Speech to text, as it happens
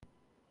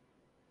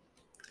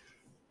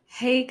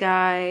Hey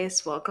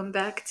guys, welcome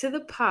back to the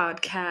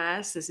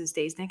podcast. This is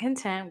Dazed and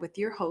Content with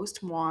your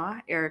host,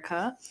 moi,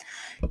 Erica.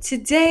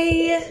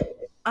 Today,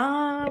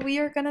 we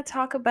are going to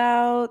talk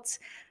about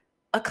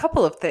a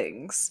couple of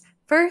things.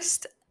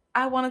 First,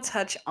 I want to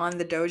touch on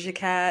the Doja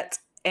Cat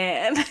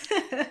and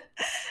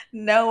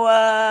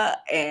Noah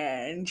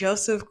and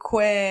Joseph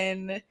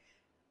Quinn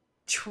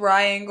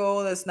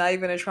triangle that's not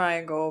even a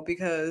triangle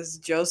because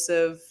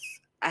Joseph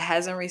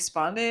hasn't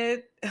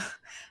responded.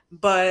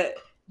 But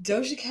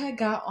Doja Cat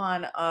got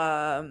on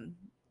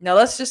now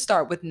let's just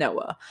start with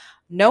Noah.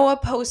 Noah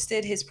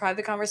posted his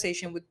private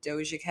conversation with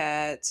Doja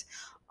Cat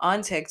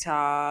on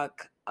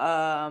TikTok.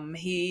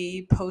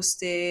 He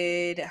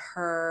posted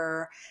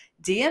her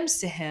DMs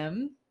to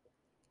him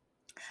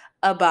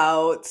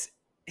about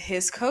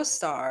his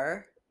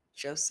co-star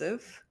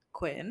Joseph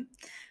Quinn,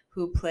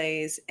 who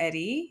plays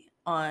Eddie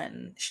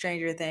on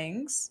Stranger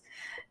Things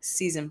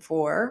season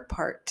 4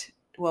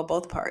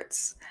 both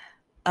parts.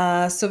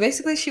 So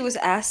basically she was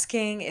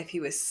asking if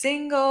he was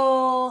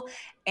single,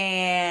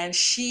 and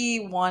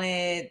she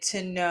wanted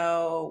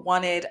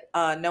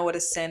Noah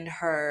to send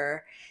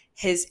her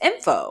his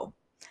info.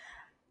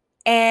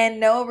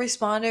 And Noah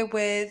responded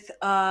with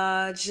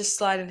just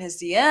slide in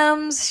his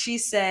DMs. She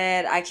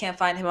said, I can't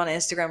find him on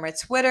Instagram or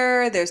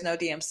Twitter. There's no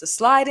DMs to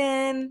slide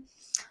in.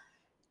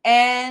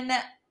 And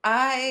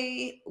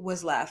I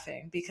was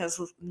laughing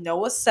because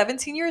Noah's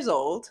 17 years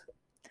old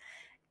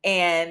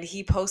and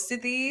he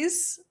posted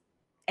these.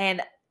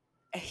 And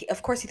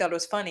of course, he thought it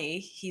was funny.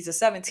 He's a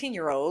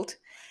 17-year-old.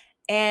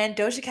 And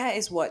Doja Cat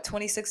is what,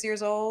 26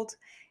 years old?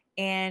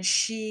 And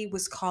she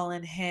was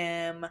calling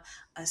him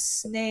a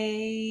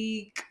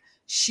snake.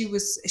 She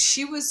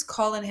was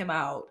calling him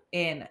out.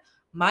 And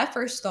my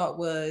first thought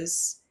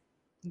was,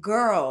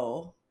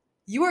 girl,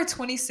 you are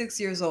 26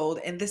 years old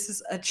and this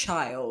is a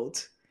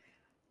child.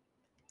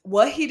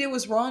 What he did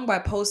was wrong by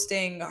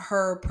posting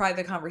her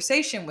private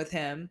conversation with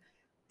him.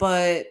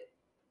 But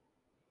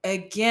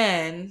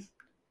again,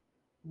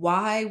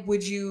 why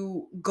would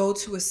you go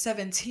to a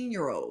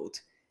 17-year-old?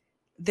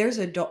 There's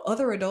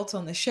other adults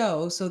on the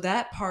show, so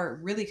that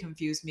part really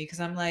confused me because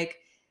I'm like,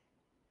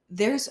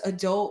 there's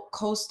adult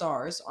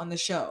co-stars on the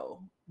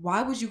show.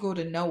 Why would you go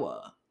to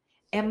Noah?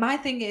 And my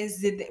thing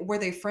is, were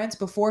they friends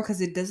before?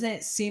 Because it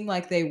doesn't seem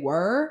like they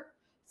were.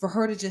 For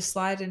her to just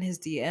slide in his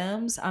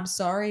DMs, I'm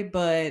sorry,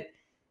 but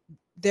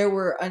there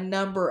were a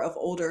number of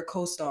older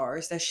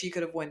co-stars that she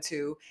could have went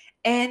to.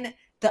 And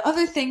the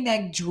other thing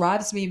that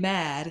drives me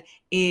mad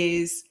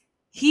is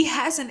he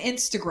has an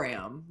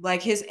Instagram.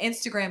 Like, his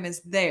Instagram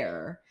is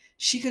there.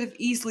 She could have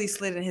easily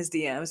slid in his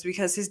DMs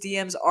because his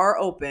DMs are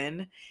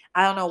open.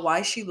 I don't know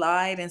why she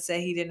lied and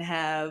said he didn't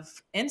have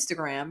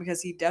Instagram,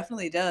 because he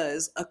definitely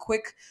does. A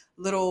quick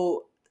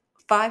little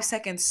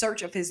 5-second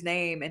search of his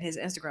name and his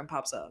Instagram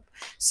pops up.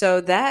 So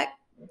that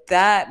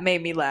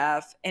made me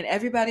laugh. And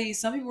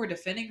some people were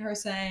defending her,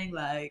 saying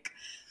like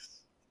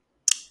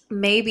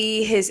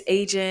maybe his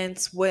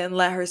agents wouldn't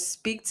let her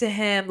speak to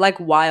him, like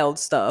wild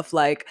stuff.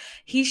 Like,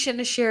 he shouldn't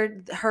have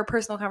shared her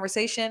personal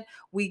conversation.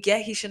 We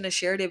get he shouldn't have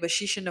shared it, but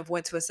she shouldn't have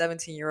went to a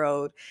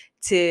 17-year-old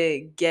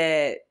to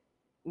get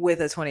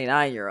with a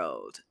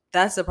 29-year-old.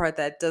 That's the part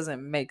that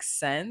doesn't make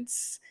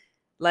sense.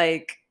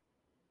 Like,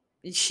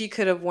 she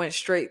could have went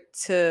straight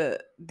to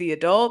the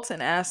adult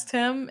and asked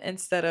him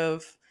instead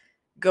of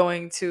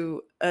going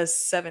to a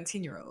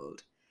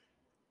 17-year-old.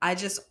 I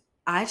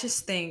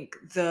just think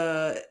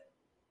the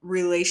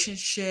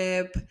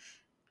relationship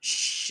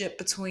ship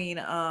between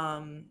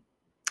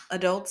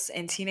adults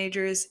and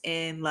teenagers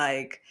in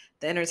like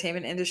the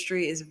entertainment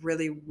industry is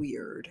really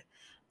weird.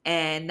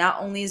 And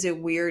not only is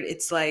it weird,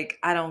 it's like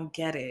I don't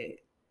get it.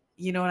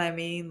 You know what I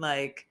mean?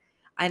 Like,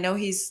 I know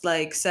he's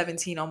like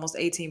 17, almost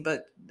 18,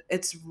 but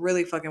it's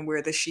really fucking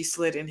weird that she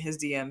slid in his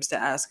DMs to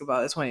ask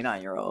about a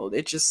 29-year-old.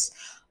 It just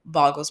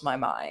boggles my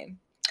mind.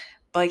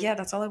 But yeah,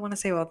 that's all I want to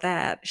say about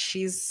that.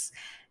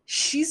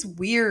 She's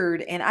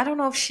weird, and I don't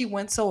know if she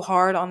went so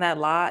hard on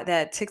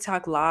that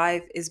TikTok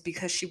live is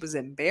because she was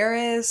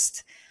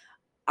embarrassed.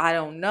 I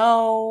don't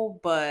know,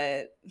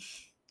 but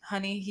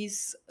honey,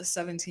 he's a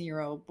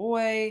 17-year-old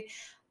boy.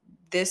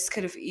 This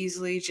could have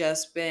easily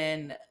just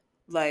been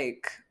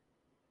like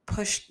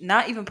pushed,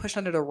 not even pushed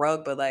under the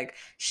rug, but like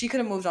she could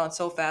have moved on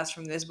so fast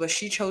from this, but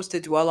she chose to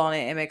dwell on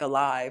it and make a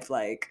live.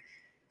 Like,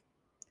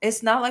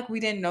 it's not like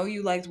we didn't know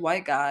you liked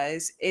white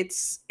guys.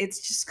 It's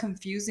just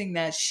confusing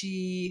that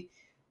she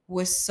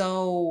was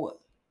so,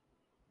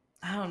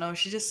 I don't know,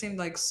 she just seemed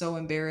like so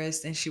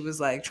embarrassed, and she was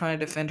like trying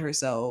to defend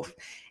herself,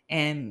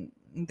 and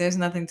there's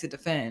nothing to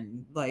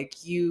defend.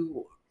 Like,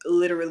 you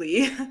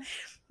literally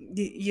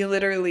you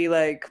literally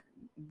like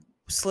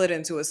slid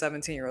into a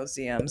 17-year-old's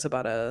DMs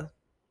about a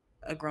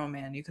grown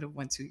man you could have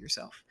went to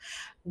yourself.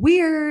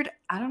 Weird.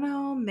 I don't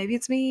know, maybe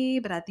it's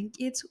me, but I think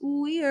it's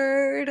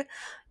weird.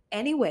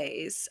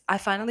 Anyways, I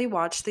finally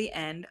watched the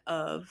end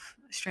of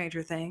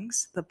Stranger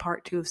Things, the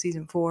part 2 of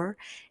season 4,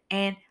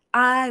 and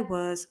I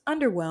was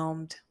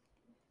underwhelmed.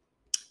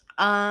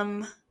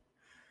 Um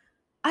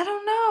I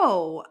don't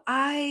know.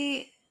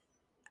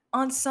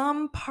 on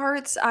some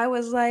parts I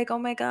was like, "Oh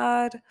my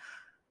god."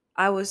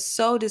 I was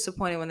so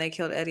disappointed when they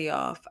killed Eddie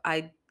off.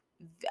 I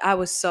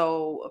was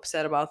so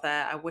upset about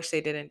that. I wish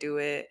they didn't do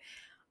it.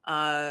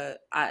 I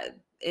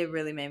It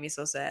really made me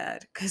so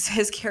sad cuz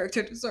his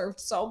character deserved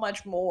so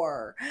much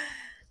more.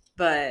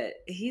 But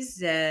he's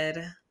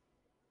dead.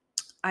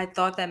 I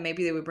thought that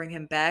maybe they would bring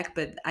him back,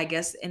 but I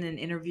guess in an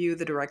interview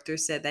the director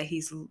said that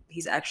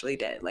he's actually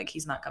dead. Like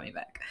he's not coming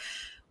back.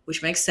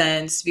 Which makes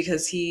sense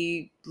because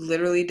he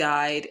literally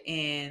died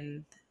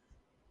in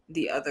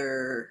the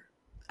other,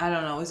 I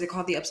don't know, is it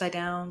called the Upside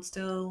Down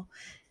still?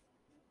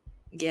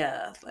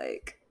 Yeah,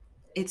 like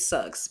it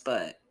sucks,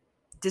 but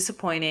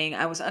disappointing.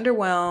 I was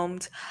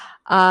underwhelmed.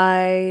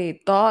 I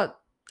thought,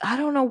 I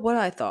don't know what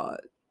I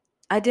thought.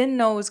 I didn't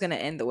know it was going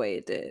to end the way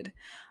it did.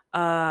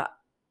 Uh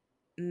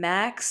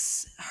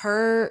Max,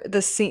 her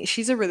the scene,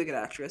 she's a really good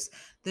actress.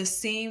 The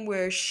scene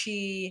where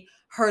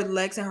her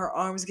legs and her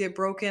arms get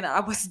broken, I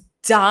was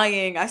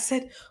dying. I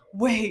said,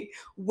 "Wait,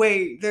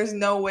 there's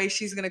no way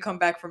she's going to come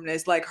back from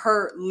this. Like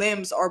her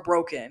limbs are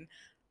broken."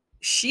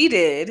 She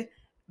did,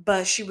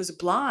 but she was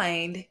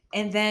blind,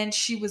 and then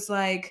she was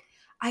like,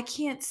 "I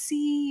can't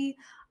see.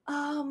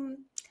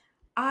 Um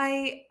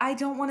I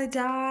don't want to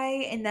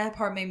die." And that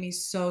part made me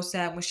so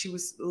sad when she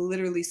was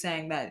literally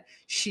saying that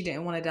she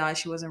didn't want to die,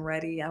 she wasn't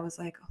ready. I was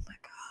like, "Oh my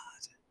god."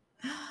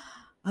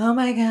 Oh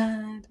my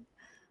god.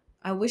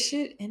 I wish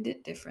it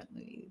ended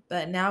differently.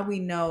 But now we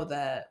know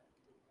that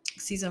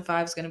season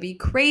 5 is going to be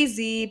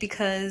crazy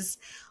because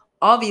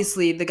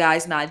obviously the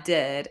guy's not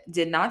dead.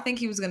 Did not think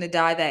he was going to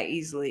die that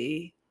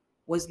easily.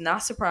 Was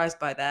not surprised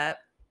by that.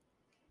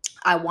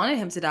 I wanted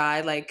him to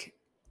die. Like,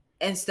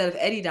 instead of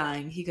Eddie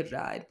dying, he could have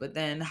died. But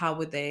then how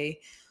would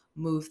they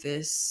move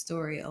this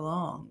story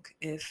along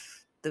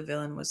if the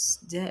villain was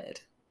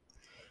dead?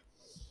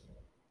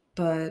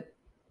 But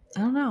I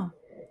don't know.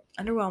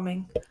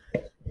 Underwhelming.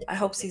 I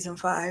hope season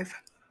 5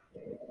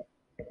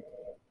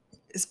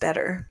 is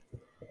better.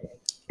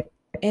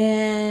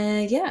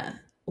 And yeah,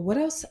 what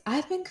else?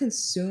 I've been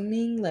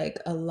consuming like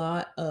a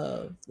lot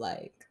of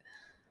like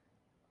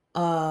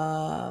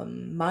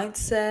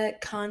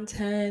mindset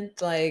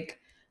content, like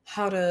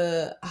how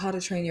to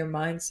train your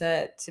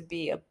mindset to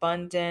be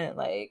abundant,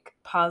 like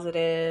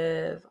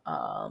positive,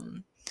 I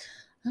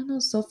don't know,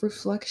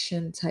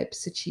 self-reflection type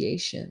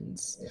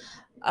situations.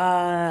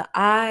 uh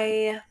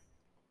i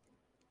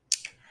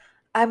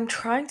I'm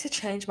trying to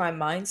change my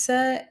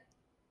mindset,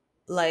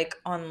 like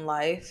on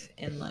life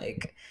and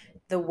like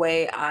the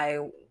way I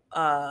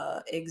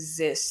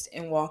exist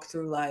and walk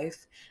through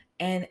life.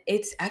 And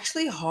it's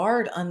actually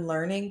hard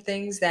unlearning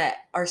things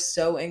that are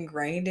so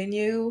ingrained in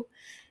you.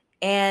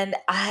 And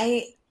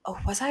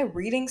was I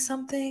reading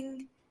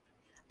something?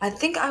 I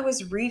think I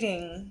was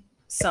reading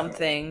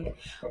something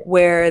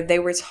where they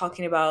were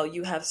talking about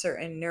you have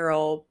certain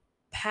neural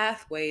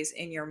pathways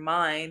in your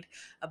mind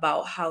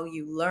about how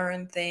you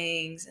learn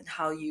things and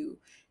how you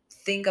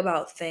think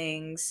about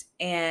things.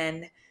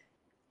 And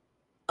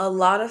a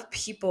lot of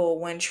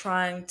people, when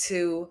trying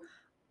to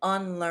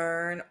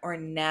unlearn or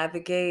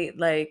navigate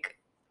like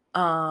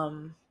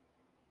um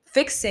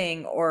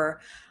fixing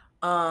or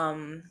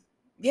um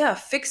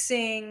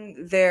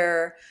fixing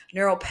their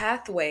neural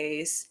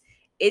pathways,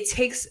 it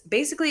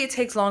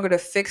takes longer to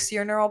fix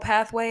your neural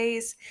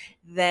pathways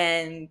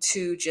than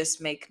to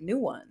just make new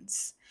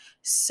ones.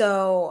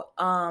 So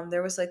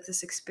there was like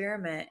this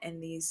experiment,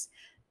 and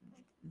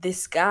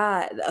this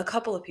guy, a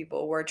couple of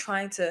people were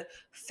trying to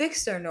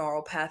fix their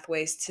neural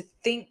pathways to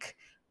think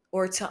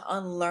or to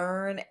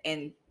unlearn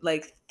and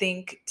like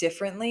think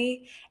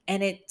differently.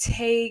 And it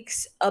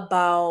takes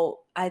about,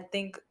 I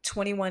think,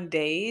 21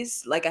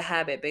 days, like a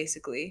habit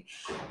basically,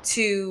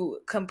 to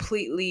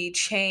completely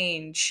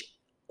change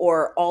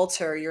or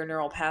alter your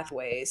neural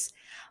pathways.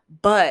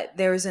 But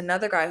there was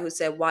another guy who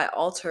said, why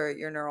alter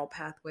your neural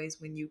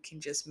pathways when you can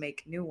just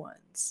make new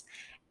ones?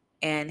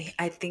 And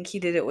I think he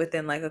did it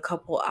within like a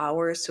couple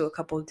hours to a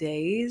couple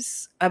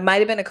days. It might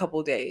have been a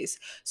couple days.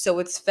 So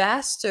it's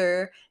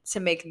faster to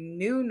make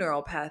new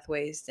neural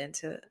pathways than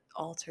to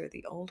alter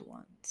the old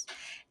ones.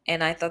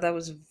 And I thought that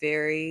was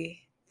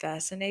very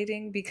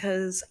fascinating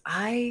because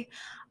I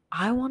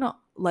want to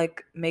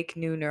like make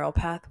new neural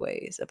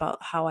pathways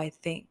about how I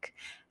think,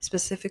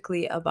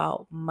 specifically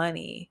about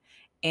money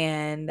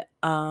and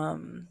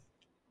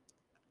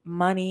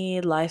money,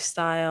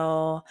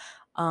 lifestyle,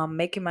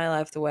 making my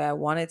life the way I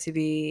want it to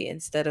be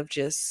instead of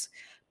just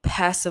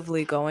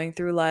passively going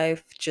through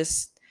life,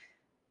 just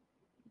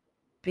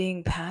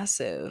being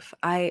passive.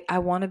 I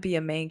want to be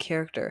a main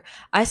character.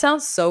 I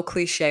sound so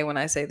cliche when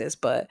I say this,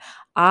 but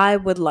I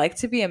would like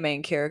to be a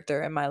main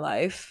character in my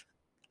life.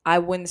 I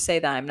wouldn't say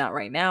that I'm not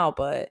right now,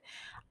 but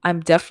I'm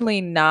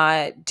definitely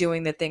not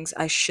doing the things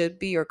I should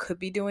be or could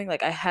be doing.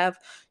 Like, I have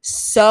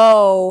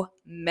so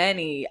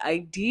many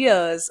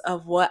ideas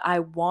of what I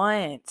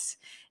want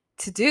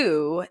to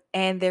do,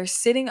 and they're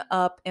sitting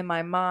up in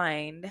my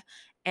mind.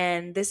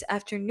 And this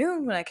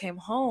afternoon, when I came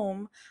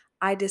home,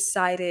 I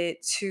decided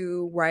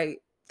to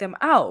write them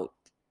out,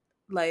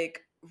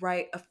 like,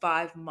 write a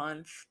 5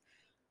 month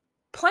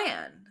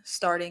plan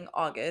starting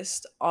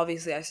August.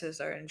 Obviously, I should have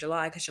started in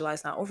July because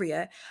July's not over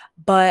yet.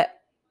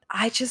 But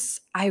I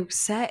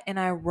sat and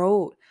I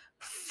wrote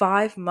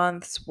 5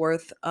 months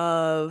worth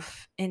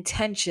of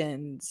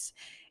intentions,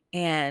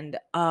 and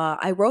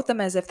I wrote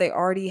them as if they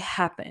already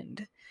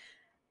happened,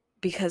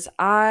 because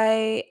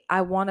I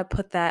want to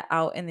put that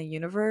out in the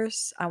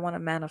universe. I want to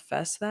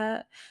manifest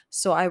that.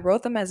 So I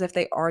wrote them as if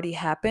they already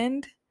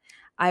happened.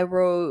 I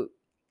wrote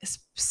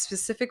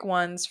specific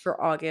ones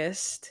for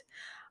August,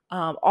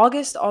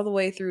 August all the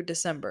way through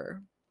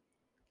December.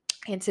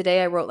 And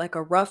today I wrote like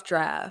a rough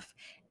draft,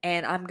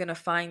 and I'm going to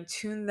fine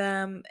tune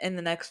them in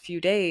the next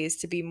few days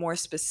to be more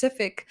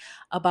specific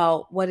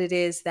about what it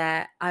is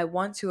that I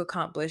want to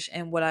accomplish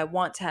and what I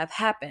want to have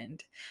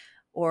happened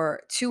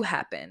or to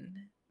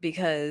happen,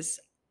 because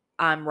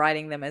I'm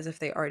writing them as if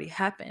they already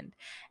happened.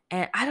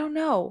 And I don't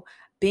know,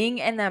 being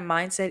in that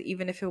mindset,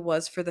 even if it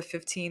was for the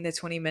 15 to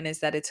 20 minutes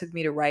that it took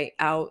me to write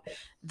out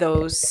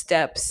those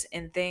steps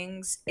and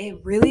things, it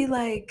really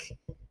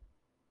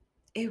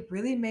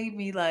made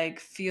me like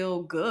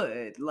feel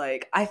good.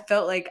 Like I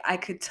felt like I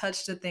could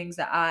touch the things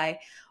that I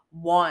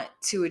want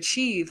to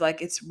achieve.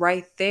 Like it's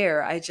right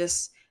there. I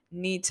just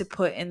need to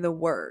put in the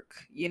work.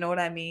 You know what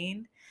I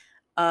mean?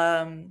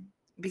 um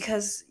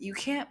because you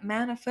can't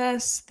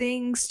manifest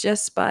things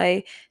just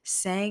by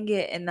saying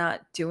it and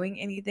not doing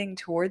anything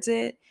towards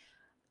it.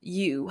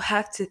 You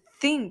have to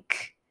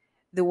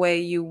the way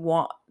you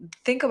want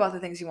think about the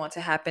things you want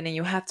to happen, and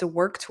you have to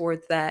work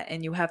towards that,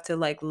 and you have to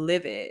like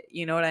live it,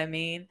 you know what I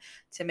mean,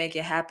 to make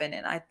it happen.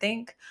 And I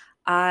think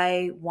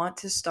I want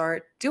to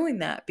start doing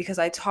that, because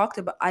I talk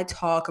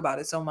about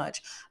it so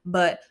much,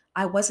 but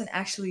I wasn't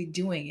actually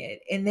doing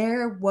it. And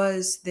there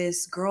was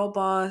this girl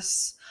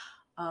boss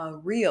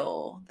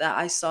reel that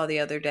I saw the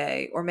other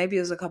day, or maybe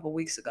it was a couple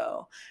weeks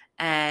ago,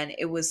 and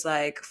it was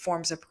like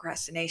forms of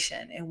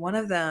procrastination. And one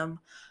of them,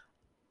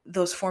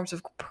 those forms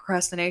of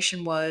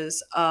procrastination,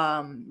 was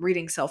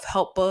reading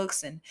self-help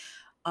books and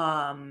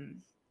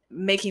um,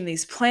 making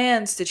these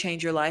plans to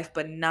change your life,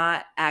 but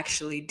not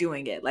actually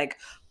doing it, like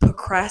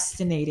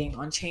procrastinating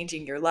on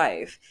changing your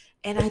life.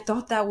 And I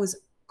thought that was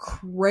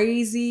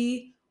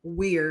crazy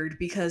weird,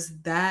 because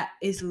that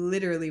is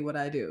literally what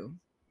I do.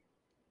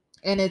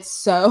 And it's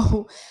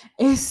so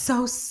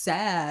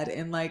sad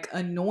and like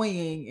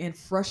annoying and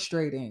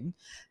frustrating,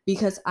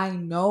 because I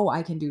know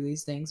I can do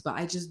these things, but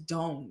I just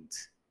don't.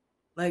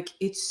 Like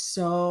it's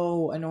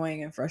so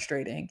annoying and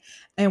frustrating.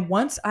 And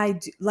once I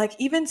do, like,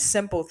 even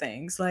simple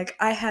things, like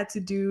I had to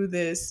do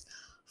this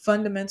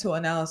fundamental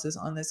analysis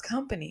on this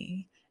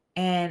company,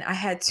 and I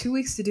had 2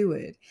 weeks to do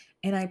it,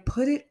 and I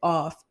put it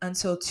off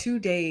until 2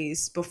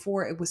 days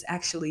before it was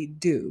actually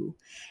due.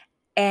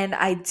 And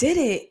I did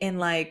it in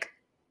like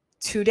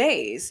 2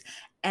 days.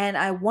 And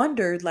I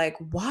wondered, like,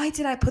 why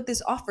did I put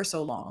this off for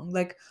so long?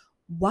 Like,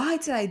 why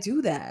did I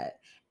do that?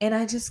 And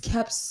I just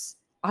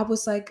I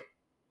was like,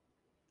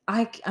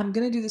 I'm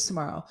gonna do this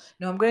tomorrow.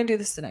 No, I'm gonna do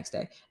this the next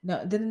day.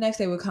 No, then the next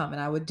day would come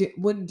and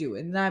wouldn't do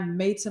it. And then I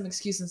made some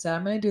excuse and said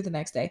I'm gonna do it the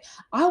next day.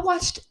 I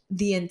watched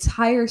the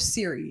entire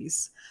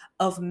series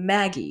of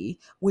Maggie,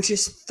 which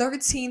is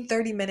 13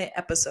 30-minute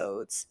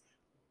episodes,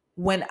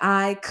 when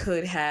I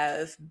could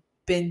have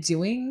been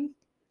doing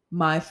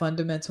my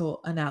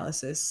fundamental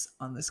analysis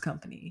on this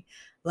company.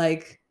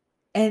 Like,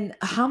 and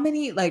how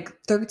many,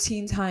 like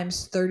 13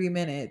 times 30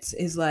 minutes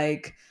is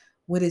like,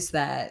 what is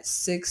that?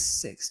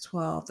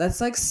 12.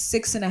 That's like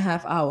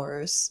 6.5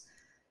 hours.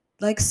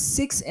 Like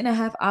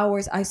 6.5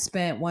 hours I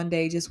spent one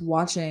day just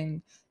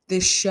watching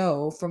this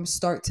show from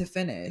start to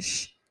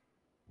finish,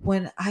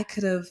 when I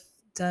could have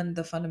done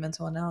the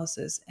fundamental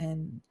analysis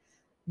and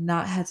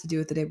not had to do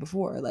it the day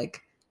before.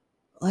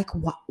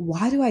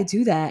 Why do I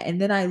do that?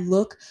 And then I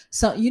look,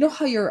 so you know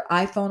how your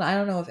iPhone, I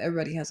don't know if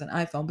everybody has an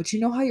iPhone, but you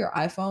know how your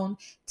iPhone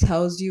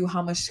tells you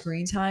how much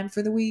screen time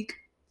for the week?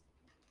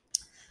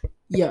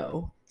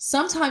 Yo,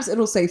 sometimes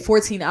it'll say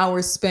 14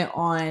 hours spent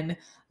on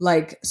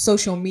like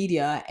social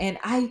media. And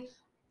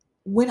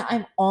when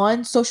I'm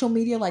on social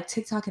media like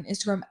TikTok and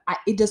Instagram,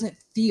 it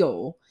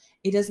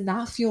does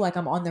not feel like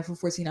I'm on there for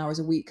 14 hours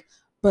a week.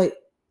 But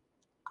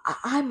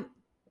I'm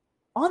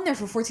on there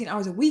for 14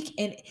 hours a week,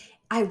 and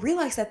I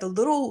realized that the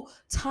little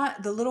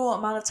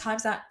amount of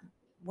times that,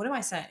 what am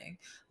I saying,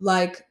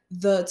 like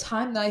the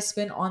time that I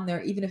spend on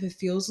there, even if it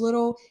feels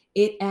little,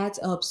 it adds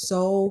up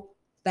so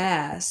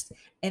fast.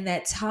 And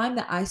that time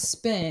that I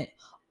spent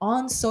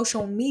on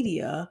social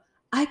media,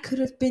 I could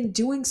have been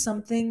doing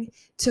something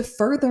to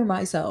further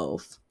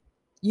myself.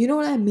 You know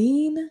what I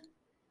mean?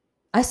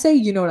 I say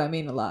you know what I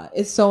mean a lot.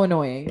 It's so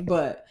annoying,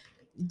 but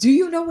do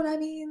you know what I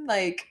mean?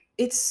 Like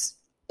it's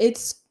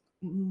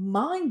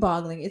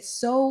mind-boggling. It's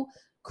so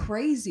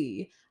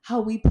crazy how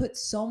we put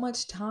so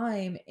much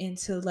time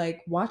into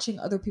like watching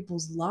other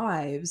people's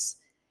lives,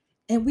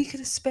 and we could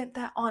have spent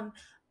that on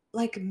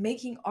like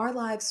making our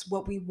lives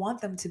what we want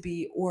them to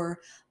be, or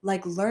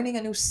like learning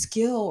a new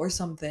skill or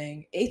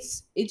something.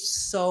 It's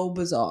so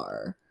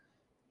bizarre.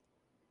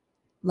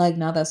 Like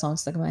now that song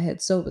stuck in my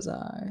head. So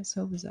bizarre.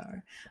 So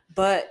bizarre.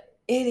 But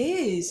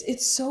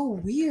it's so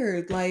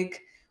weird.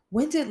 Like,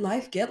 when did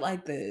life get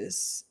like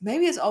this?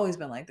 Maybe it's always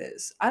been like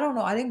this. I don't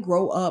know. I didn't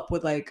grow up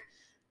with like,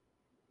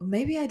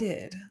 maybe I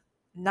did.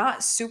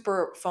 Not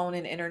super phone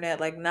and internet,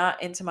 like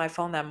not into my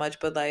phone that much,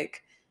 but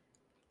like,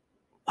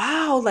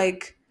 wow,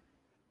 like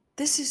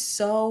this is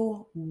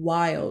so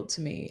wild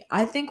to me.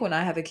 I think when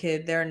I have a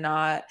kid, they're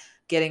not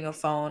getting a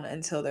phone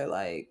until they're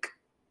like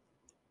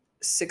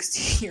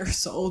 16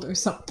 years old or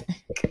something.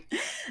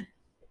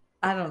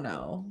 I don't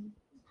know.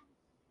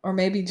 Or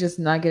maybe just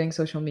not getting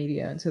social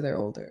media until they're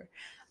older.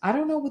 I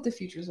don't know what the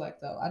future's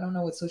like though. I don't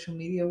know what social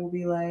media will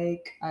be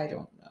like. I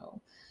don't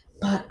know.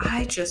 But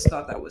I just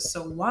thought that was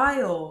so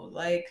wild.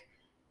 Like,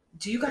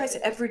 do you guys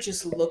ever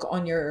just look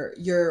on your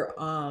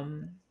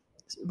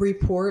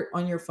report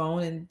on your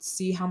phone and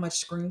see how much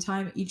screen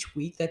time each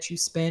week that you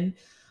spend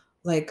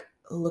like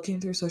looking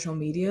through social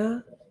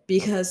media?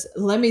 Because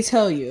let me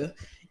tell you,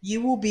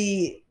 you will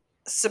be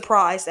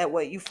surprised at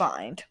what you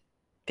find.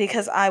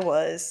 Because I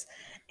was,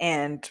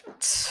 and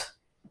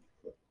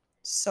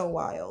so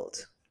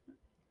wild.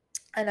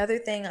 Another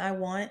thing I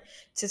want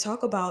to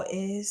talk about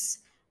is,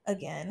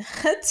 again,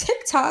 a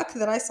TikTok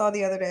that I saw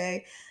the other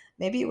day.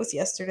 Maybe it was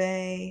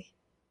yesterday.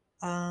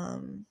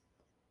 Um,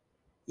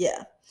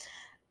 yeah,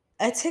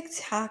 a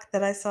TikTok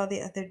that I saw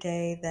the other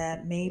day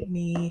that made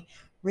me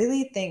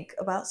really think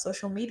about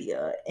social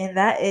media. And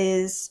that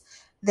is,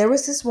 there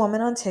was this woman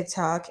on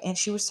TikTok and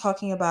she was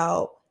talking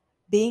about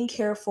being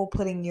careful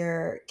putting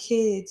your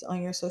kids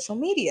on your social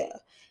media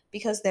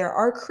because there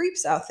are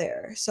creeps out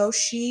there. So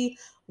she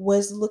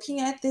was looking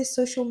at this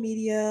social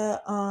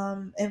media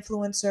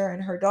influencer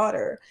and her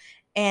daughter,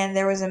 and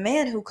there was a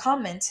man who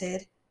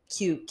commented,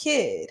 "Cute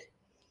kid."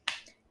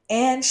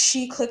 And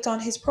she clicked on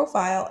his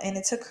profile and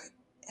it took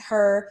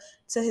her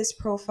to his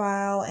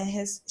profile, and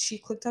his she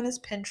clicked on his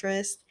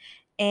Pinterest,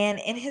 and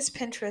in his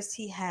Pinterest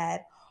he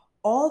had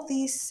all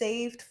these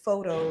saved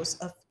photos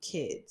of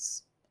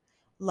kids,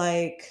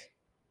 like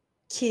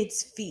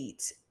kids'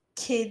 feet,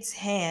 kids'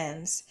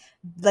 hands,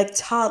 like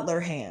toddler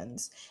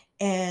hands,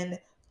 and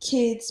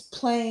kids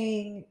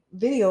playing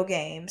video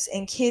games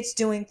and kids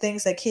doing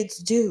things that kids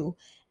do.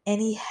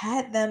 And he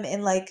had them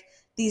in like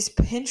these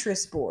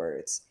Pinterest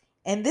boards.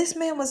 And this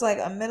man was like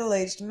a middle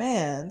aged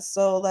man.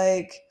 So,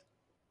 like,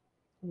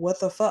 what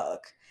the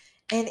fuck?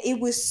 And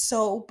it was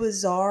so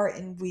bizarre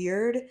and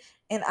weird.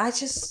 And I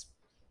just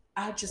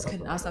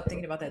could not stop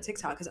thinking about that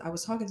TikTok because I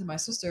was talking to my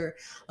sister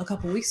a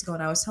couple weeks ago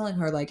and I was telling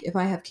her, like, if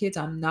I have kids,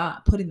 I'm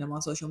not putting them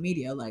on social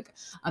media. Like,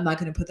 I'm not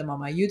going to put them on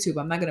my YouTube.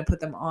 I'm not going to put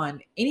them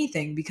on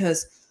anything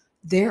because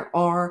there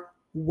are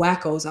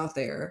wackos out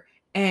there.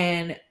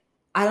 And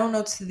I don't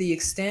know to the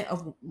extent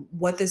of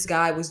what this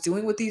guy was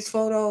doing with these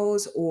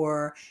photos,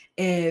 or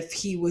if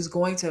he was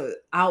going to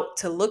out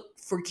to look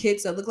for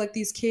kids that look like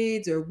these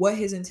kids, or what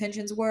his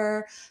intentions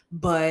were.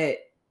 But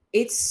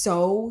it's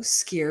so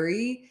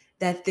scary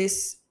that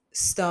this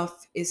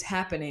stuff is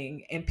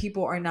happening and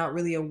people are not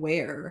really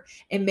aware,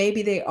 and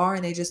maybe they are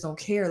and they just don't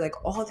care.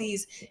 Like all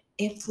these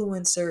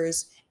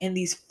influencers and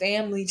these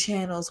family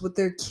channels with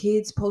their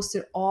kids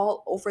posted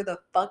all over the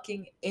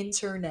fucking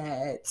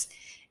internet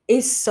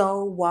is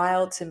so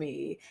wild to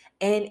me,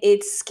 and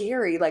it's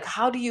scary. Like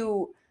how do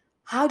you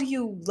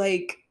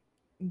like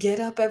get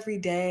up every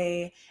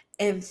day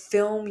and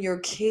film your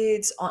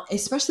kids on,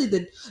 especially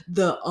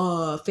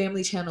the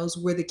family channels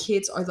where the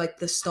kids are like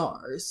the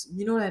stars,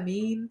 you know what I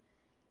mean?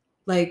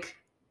 Like,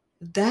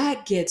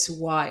 that gets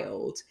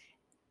wild.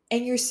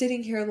 And you're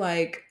sitting here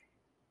like,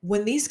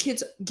 when these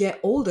kids get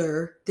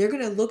older, they're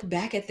going to look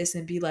back at this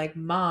and be like,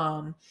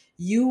 "Mom,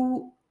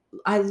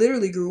 I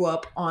literally grew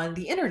up on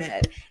the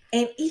internet."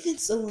 And even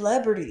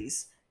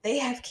celebrities, they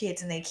have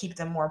kids and they keep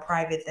them more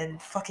private than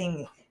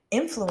fucking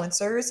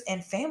influencers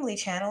and family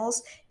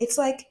channels. It's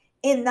like,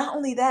 and not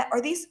only that,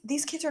 are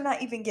these kids are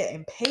not even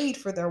getting paid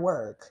for their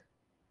work.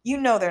 You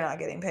know they're not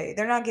getting paid.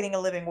 They're not getting a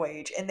living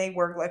wage and they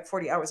work like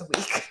 40 hours a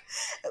week.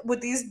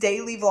 With these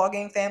daily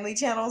vlogging family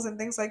channels and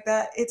things like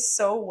that, it's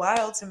so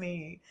wild to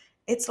me.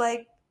 It's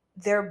like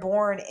they're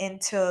born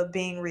into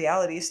being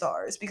reality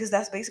stars because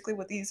that's basically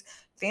what these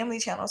family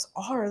channels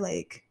are.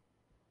 Like,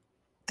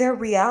 they're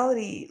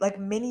reality, like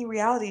mini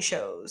reality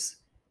shows.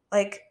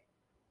 Like,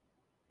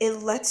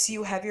 it lets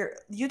you have your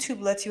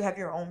YouTube lets you have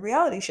your own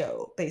reality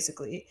show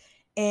basically.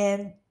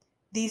 And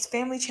these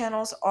family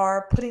channels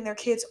are putting their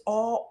kids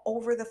all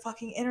over the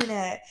fucking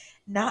internet,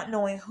 not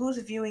knowing who's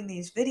viewing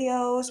these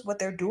videos, what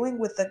they're doing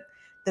with the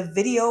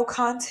video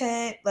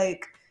content.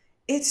 Like,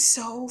 it's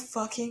so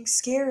fucking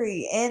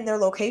scary, and their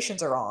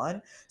locations are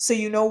on, so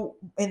you know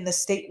in the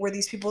state where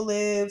these people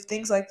live,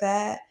 things like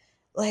that.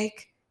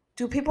 Like,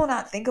 do people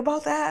not think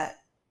about that?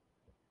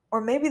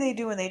 Or maybe they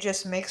do and they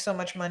just make so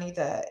much money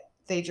that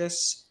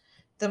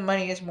the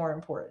money is more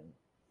important,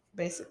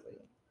 basically,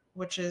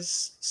 which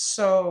is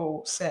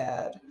so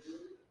sad.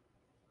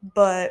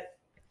 But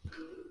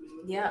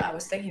yeah, I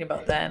was thinking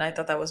about that and I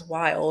thought that was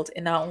wild.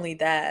 And not only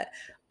that,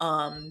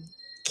 um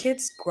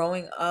kids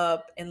growing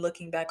up and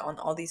looking back on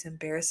all these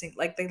embarrassing,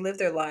 like, they live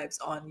their lives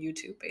on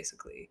YouTube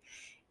basically.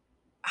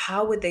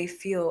 How would they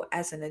feel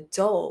as an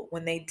adult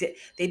when they did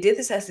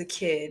this as a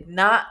kid?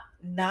 Not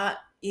not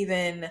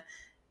even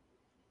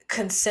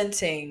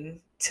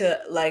consenting to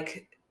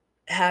like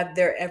have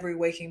their every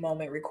waking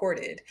moment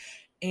recorded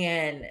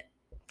and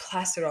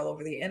plastered all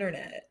over the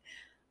internet,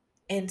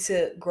 and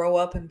to grow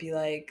up and be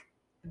like,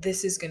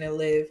 this is going to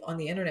live on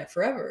the internet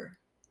forever.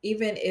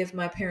 Even if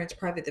my parents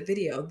private the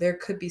video, there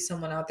could be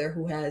someone out there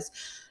who has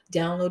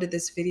downloaded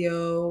this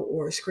video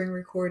or screen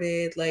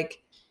recorded.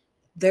 Like,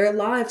 their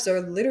lives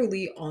are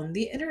literally on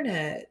the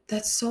internet.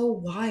 That's so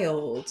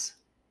wild.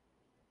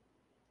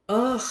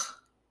 Ugh.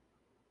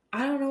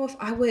 I don't know if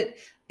I would,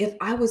 if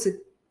I was a,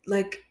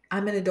 like,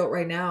 I'm an adult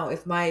right now,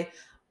 if my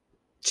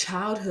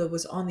childhood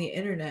was on the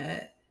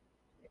internet,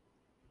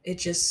 it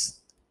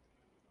just,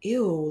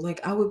 ew,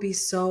 like, I would be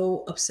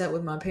so upset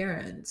with my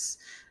parents.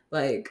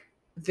 Like,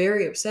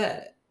 very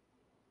upset.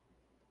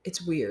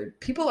 It's weird.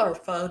 People are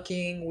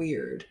fucking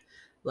weird.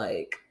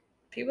 Like,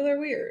 people are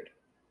weird.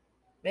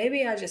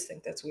 Maybe I just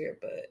think that's weird,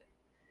 but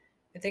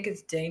I think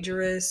it's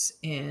dangerous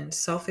and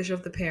selfish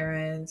of the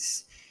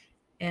parents,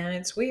 and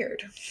it's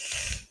weird.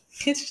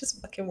 It's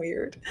just fucking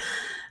weird.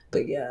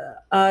 But yeah,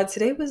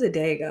 today was a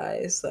day,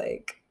 guys.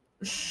 Like,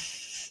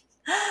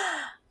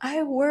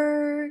 I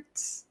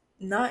worked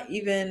not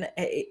even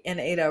an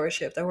 8 hour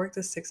shift. I worked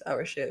a 6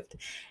 hour shift.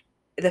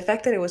 The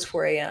fact that it was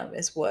 4 a.m.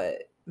 is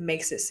what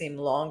makes it seem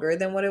longer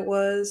than what it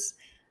was.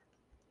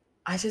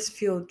 I just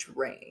feel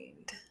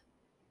drained.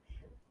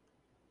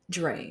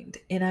 Drained.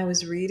 And I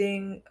was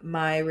reading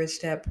my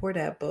Rich Dad Poor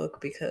Dad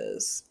book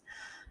because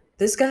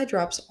this guy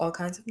drops all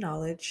kinds of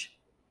knowledge.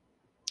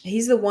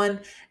 He's the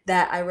one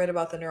that I read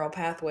about the neural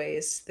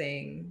pathways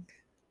thing,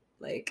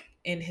 like,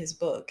 in his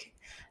book.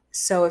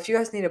 So if you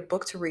guys need a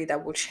book to read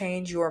that will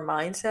change your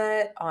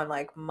mindset on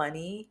like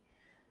money,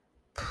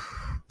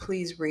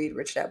 please read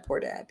Rich Dad Poor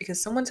Dad,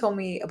 because someone told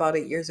me about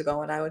it years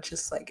ago and I would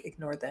just like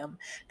ignore them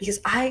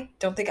because I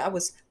don't think I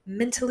was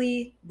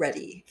mentally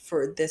ready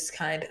for this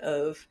kind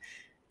of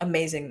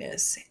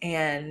amazingness.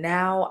 And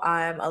now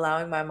I'm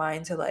allowing my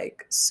mind to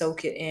like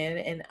soak it in,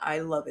 and I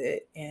love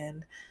it.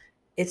 And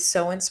it's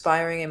so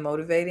inspiring and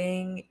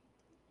motivating,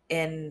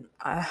 and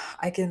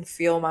I can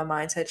feel my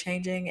mindset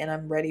changing, and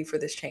I'm ready for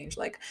this change.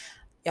 Like,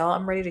 y'all,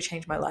 I'm ready to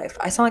change my life.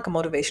 I sound like a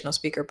motivational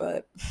speaker,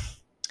 but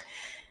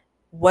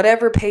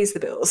whatever pays the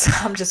bills.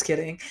 I'm just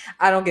kidding.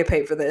 I don't get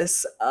paid for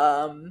this.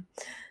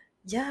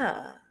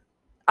 Yeah.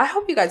 I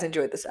hope you guys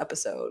enjoyed this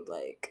episode.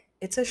 Like,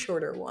 it's a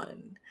shorter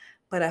one,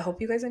 but I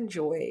hope you guys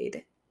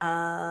enjoyed.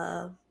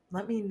 Uh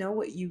Let me know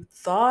what you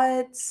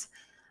thought.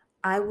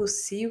 I will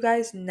see you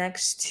guys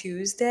next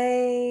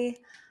Tuesday.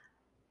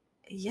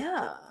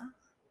 Yeah.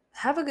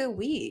 Have a good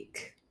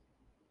week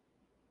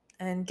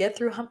and get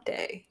through hump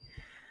day.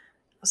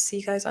 I'll see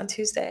you guys on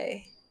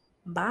Tuesday.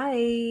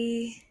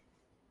 Bye.